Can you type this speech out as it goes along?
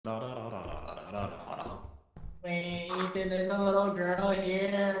Ethan. There's a little girl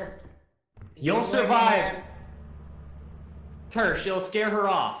here. You'll survive. Her, she'll scare her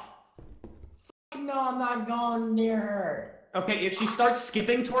off. No, I'm not going near her. Okay, if she starts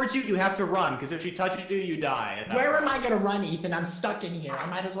skipping towards you, you have to run, because if she touches you, you die. Where am I gonna run, Ethan? I'm stuck in here. I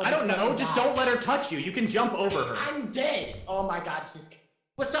might as well. I don't know. Just don't let her touch you. You can jump over her. I'm dead. Oh my god, she's.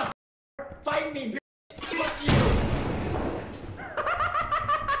 What's up? Fight me, bitch. Fuck you.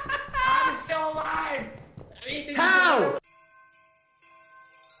 I'm still alive. Ethan, How?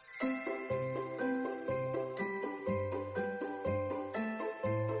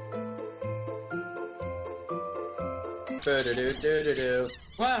 Do.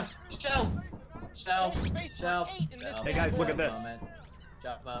 Wow, shelf. Hey guys, look at this.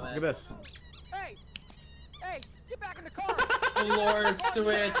 Jump moment. Look at this. Hey, get back in the car. Floor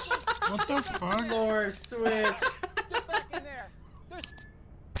switch. What the fuck? Floor switch. Get back in there. There's...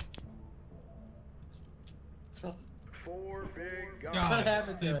 Four big guys. God, What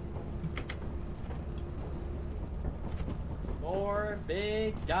happened to it? More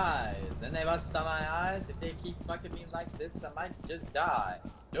big guys, and they bust on my eyes. If they keep fucking me like this, I might just die.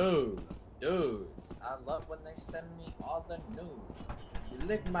 Dudes, I love when they send me all the news. You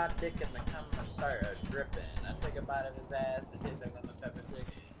lick my dick and the cum start dripping. I take a bite of his ass, it tastes like lemon pepper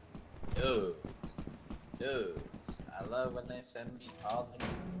chicken. Dudes, I love when they send me all the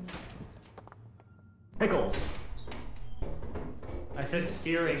news. Pickles. I said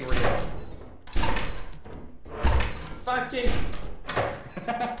steering wheel. Fucking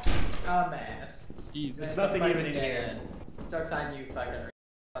dumbass. Jesus. There's nothing even in here. Joke's on you, fucking.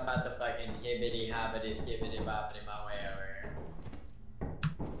 I'm about to fucking hibbity hobbity skibbity boppity my way over here.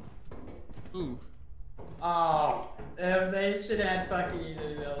 Ooh. Oh, if they should add fucking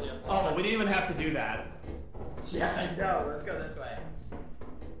either million. Oh, we didn't even have to do that. Yeah, I know. Let's go this way.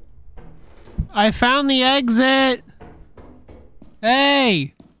 I found the exit.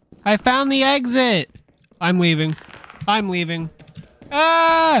 Hey, I found the exit. I'm leaving.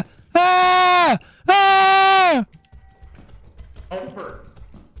 Ah! Ah! Ah! Over.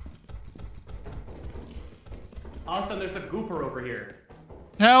 Austin, there's a gooper over here.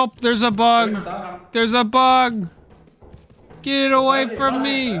 Help! There's a bug. What's up? There's a bug. Get it away from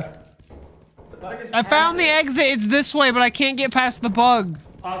me. The bug is I found the passive. exit. It's this way, but I can't get past the bug.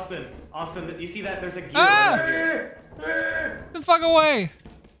 Austin, you see that? There's a gear Ah! over here. Get the fuck away.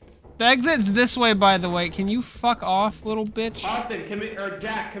 The exit's this way, by the way. Can you fuck off, little bitch? Austin, come here, or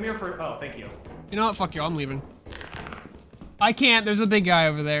Jack, come here for. Oh, thank you. You know what? Fuck you. I'm leaving. I can't. There's a big guy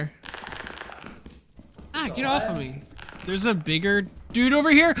over there. Ah, get off of me. There's a bigger dude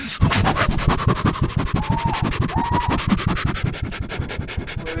over here.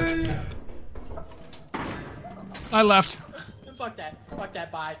 I left. Fuck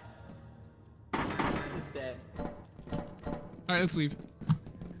that, bye. It's dead. Alright, let's leave.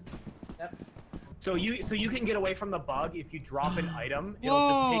 Yep. So you can get away from the bug if you drop an item. It'll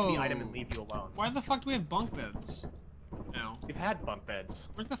just take the Whoa. item and leave you alone. Why the fuck do we have bunk beds? No. We've had bunk beds.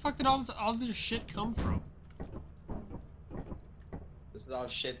 Where the fuck did all this shit come from? This is all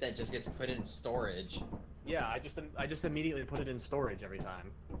shit that just gets put in storage. Yeah, I just immediately put it in storage every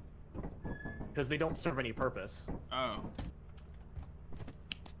time. Because they don't serve any purpose. Oh.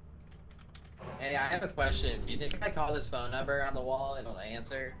 Hey, I have a question. Do you think if I call this phone number on the wall, it'll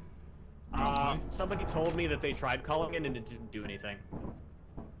answer? Somebody told me that they tried calling it and it didn't do anything.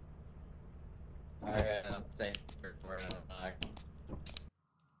 Alright, I'm saying.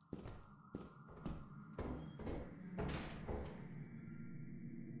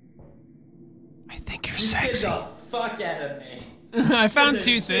 I think you're You get sexy. the fuck out of me. I found Get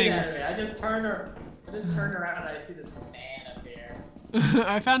the two shit out of things. me. I just turn around and I see this man up here.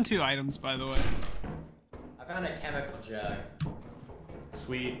 I found two items, by the way. I found a chemical jug.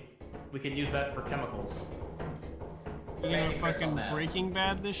 Sweet. We can use that for chemicals. You gonna Making crystal fucking meth. Breaking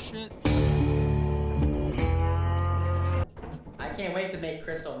Bad this shit? I can't wait to make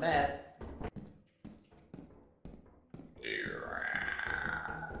crystal meth.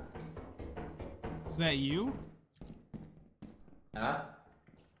 Is that you? Huh?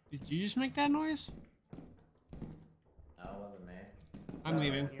 Did you just make that noise? No, it wasn't me. I'm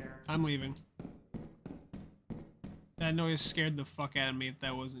leaving. I'm leaving. That noise scared the fuck out of me if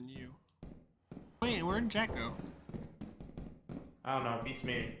that wasn't you. Wait, where'd Jack go? I don't know, beats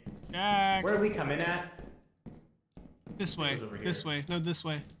me. Jack! Where are we coming at? This way. It was over This here. way. No, this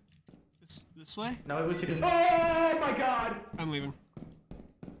way. This way? No, it was here. Oh my god! I'm leaving.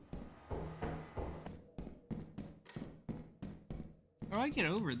 How do I get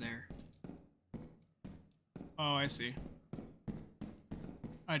over there? Oh, I see.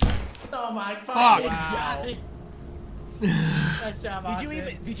 I died. Oh my Fuck. fucking god. Nice job,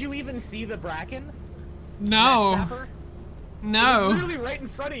 Austin. Did you even see the bracken? No. That sapper? It was No. literally right in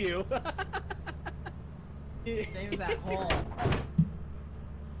front of you. Same as that hole.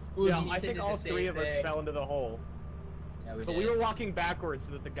 Yeah, Ethan I think did all the same three of us thing. fell into the hole. Yeah, we But did. we were walking backwards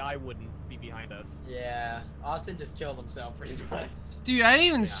so that the guy wouldn't be behind us. Yeah, Austin just killed himself pretty much. Dude, I didn't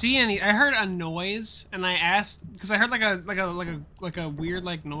even see any. I heard a noise, and I asked because I heard like a weird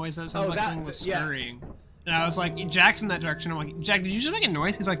like noise that sounds Oh, like that- something was yeah. scurrying. And I was like, Jack's in that direction. I'm like, Jack, did you just make a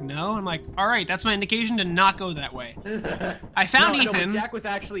noise? He's like, no. I'm like, all right, that's my indication to not go that way. I found No, but Ethan. Jack was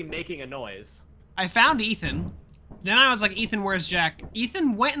actually making a noise. I found Ethan. Then I was like, Ethan, where's Jack?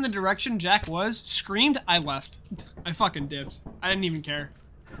 Ethan went in the direction Jack was, screamed, I left. I fucking dipped. I didn't even care.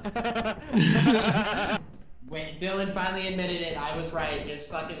 Wait, Dylan finally admitted it. I was right. His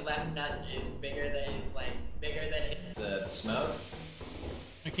fucking left nut is bigger than his, like, bigger than his... The smoke?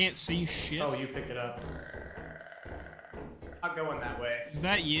 I can't see shit. Oh, you picked it up. Not going that way. Is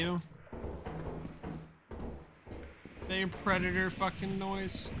that you? Is that your predator fucking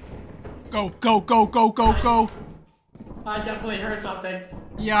noise? Go, go, go, go, go, go! I definitely heard something.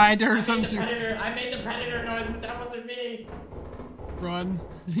 Yeah, I heard something too. I made the predator noise, but that wasn't me. Run.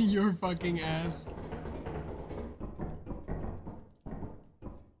 Your fucking ass.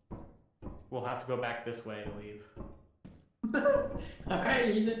 We'll have to go back this way to leave. Alright,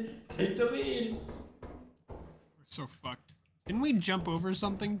 Ethan, take the lead. We're so fucked. Didn't we jump over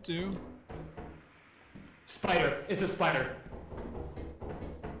something too? Spider. It's a spider.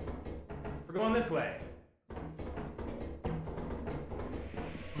 We're going this way.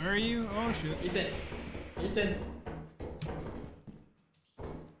 Where are you? Oh shit. Ethan. Ethan.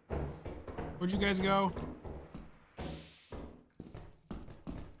 Where'd you guys go?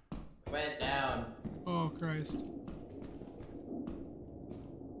 Went down. Oh Christ.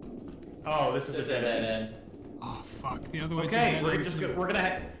 Oh, this is Just a a dead dead end. end. Oh fuck. The other way's Okay, the we're dead just end. we're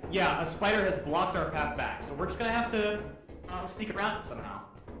gonna yeah, a spider has blocked our path back, so we're just gonna have to sneak around it somehow.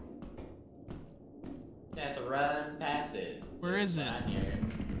 You have to run past it. Where is it? Down here.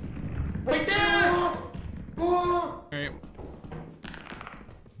 Right there! Alright.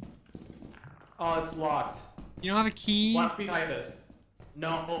 Oh, it's locked. You don't have a key? Watch behind us.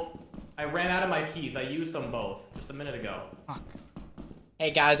 No, I ran out of my keys. I used them both just a minute ago. Fuck. Hey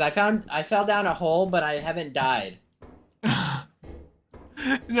guys, I fell down a hole, but I haven't died.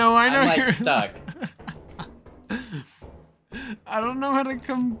 No, I know I'm like you're stuck. I don't know how to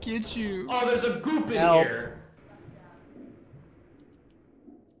come get you. Oh, there's a goop in Help. here.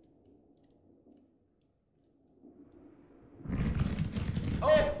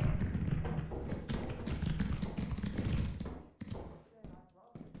 Oh!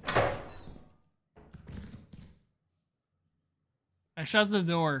 I shut the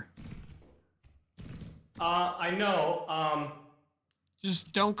door. I know.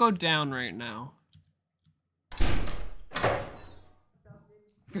 Just don't go down right now.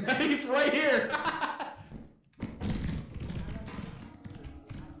 He's right here.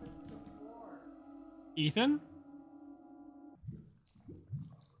 Ethan?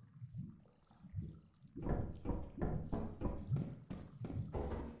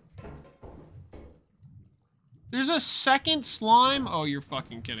 There's a second slime? Oh, you're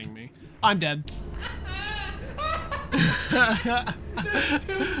fucking kidding me. I'm dead. Two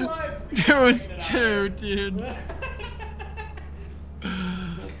slimes. There was two, dude.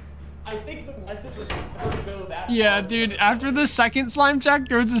 I think the message was never to go that Yeah, far. dude, after the second slime check,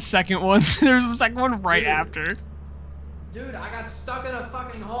 there was a second one. There was a second one right after. Dude, I got stuck in a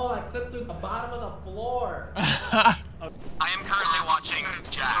fucking hole. I clipped through the bottom of the floor. I am currently watching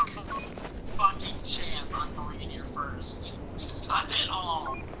Jack. Fucking chance I'm going in here first. Not at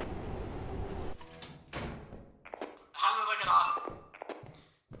all. How's it looking off?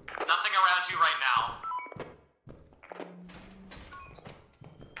 Nothing around you right now.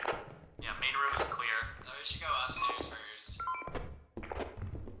 Yeah, main room is clear. No, we should go upstairs first.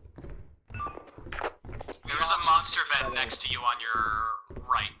 There's a monster vent next to you on your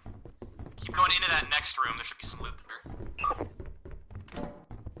right. Keep going into that next room. There should be some loot there.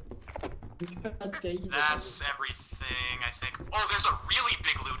 That's everything, I think. Oh, there's a really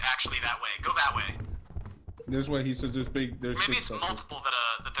big loot actually that way. Go that way. This way, he said there's big. There's Maybe big it's stuff. multiple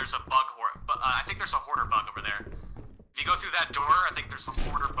that there's a bug horde, but I think there's a hoarder bug over there. If you go through that door, I think there's a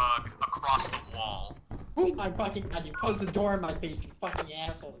hoarder bug across the wall. Oh my fucking god, you closed the door in my face, you fucking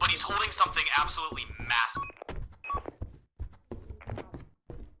asshole. But he's holding something absolutely massive.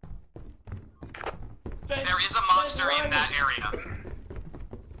 There is a monster in that area.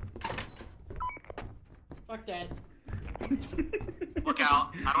 Fuck that. Look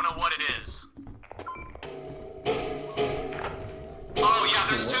out. I don't know what it is.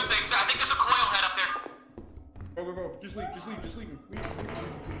 Just leave.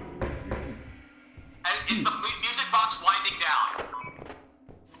 And is the music box winding down?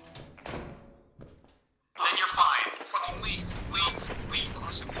 Then you're fine. Fucking leave.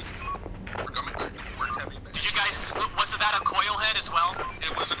 Austin, leave. We're coming back. We're coming back. Did you guys, was that a coil head as well?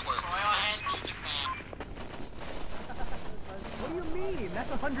 It was a coil. Music man. What do you mean? That's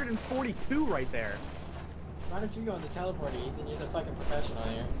 142 right there. Why don't you go in the teleport, Ethan? You're the fucking professional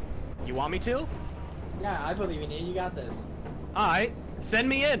here. You want me to? Yeah, I believe in you. You got this. Alright, send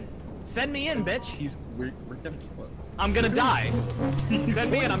me in. Send me in, bitch. We're gonna keep up. I'm gonna die.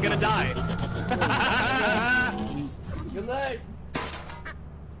 Send me in, I'm gonna die. Good luck.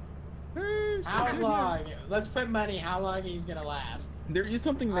 How long? Let's put money. How long he's gonna last? There is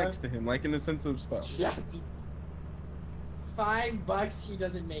something next to him, like in the sense of stuff. Yeah. Dude. $5, he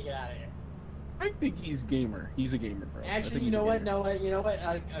doesn't make it out of here. I think he's gamer. He's a gamer, bro. Actually, you know what?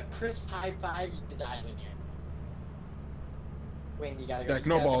 A crisp high five, you can die in here. Wayne, you gotta go. Jack,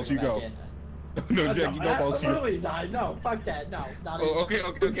 no balls, you go. No, Jack, you no balls. Absolutely die. No, fuck that. No, not even. Oh, okay.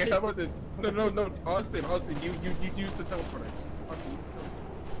 How about this? No. Austin, you use the teleporter. Austin,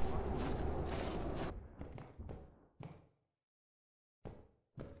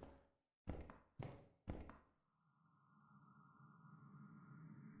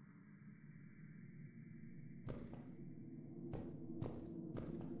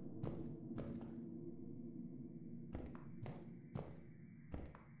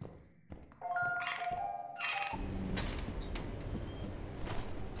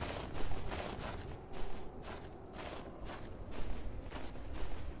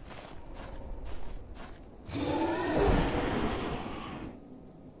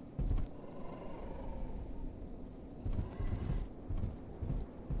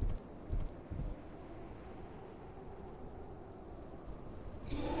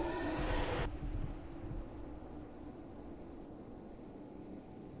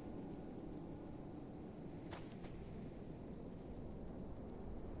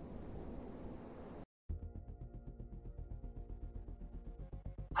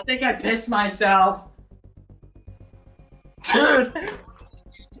 I think I pissed myself. Dude.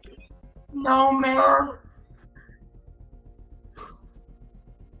 No, man.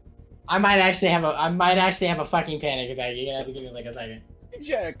 I might actually have a fucking panic attack. You're gonna have to give me like a second.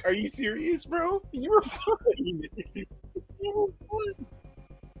 Jack, are you serious, bro? You were fine. You were fine.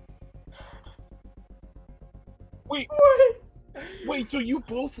 Wait, so you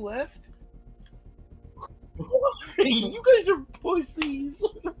both left? You guys are pussies.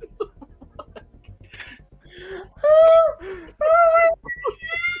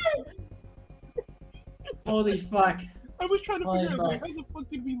 Holy fuck. I was trying to Holy figure out fuck. how the fuck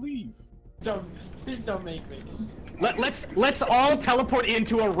did we leave? Please don't make me. Let's all teleport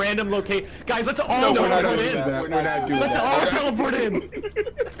into a random location. Guys, let's all No, we're not teleport doing in. that. We're not doing Let's that. all teleport in.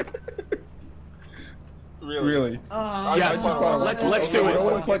 Really? Yes, let's do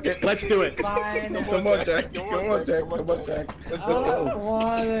it. Let's do it. Fine. Come on, Jack. Come on, Jack. Let's I go. don't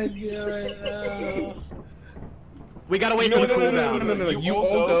wanna do it though. We gotta wait for the cooldown. No. You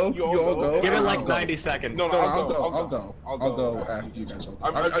all go. Give it like 90 seconds. No, I'll go after you guys.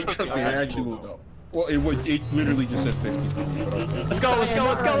 I trust me, I actually will go. Well, it literally just said 50. Let's go.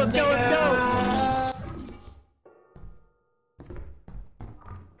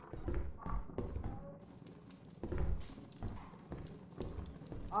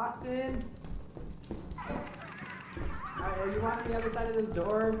 Austin? Are you on the other side of this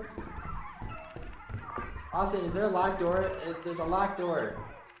door? Austin, is there a locked door? There's a locked door.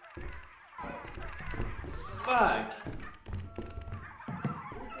 Fuck.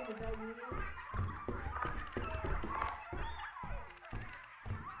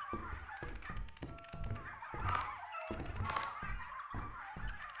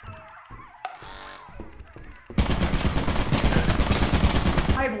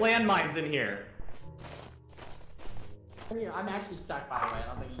 I have landmines in here. I'm actually stuck, by the way. I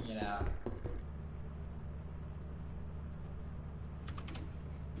don't think you can get out.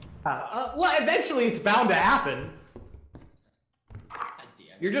 Well, eventually it's bound to happen. God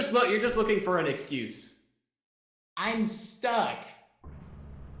damn. You're just looking for an excuse. I'm stuck.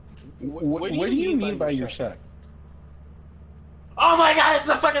 What do you mean by you're stuck? Oh my god, it's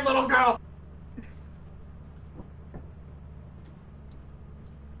a fucking little girl!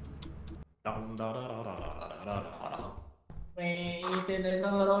 Wait, Ethan, there's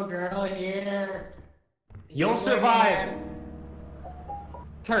a little girl here. You'll She's survive. looking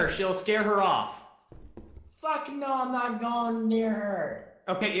Her, she'll scare her off. Fuck no, I'm not going near her.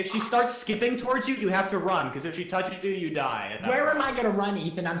 Okay, if she starts skipping towards you, you have to run, because if she touches you, you die. Where am I gonna run,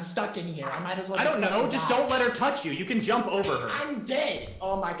 Ethan? I'm stuck in here. I might as well. I don't know. fucking Just die. don't let her touch you. You can jump over her. I'm dead.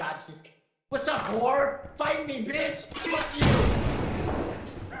 Oh my god, she's. What's up, whore? Fight me, bitch. Fuck you.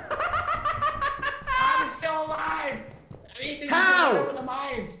 I'm still alive. Ethan, How? you can run over the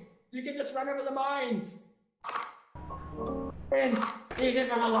mines. You can just run over the mines. And Ethan,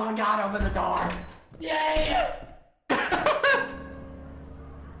 for the love of God, open the door. Yay!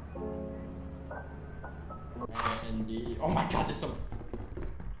 And oh my god, there's some.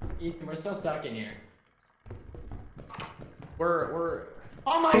 Ethan, we're still stuck in here. We're.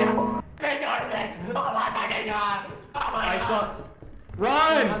 Oh my god! Oh my fucking god! Oh my I god! saw.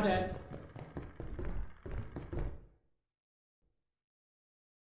 Run! I'm dead.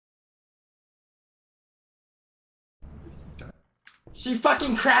 She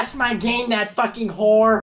fucking crashed my game, that fucking whore!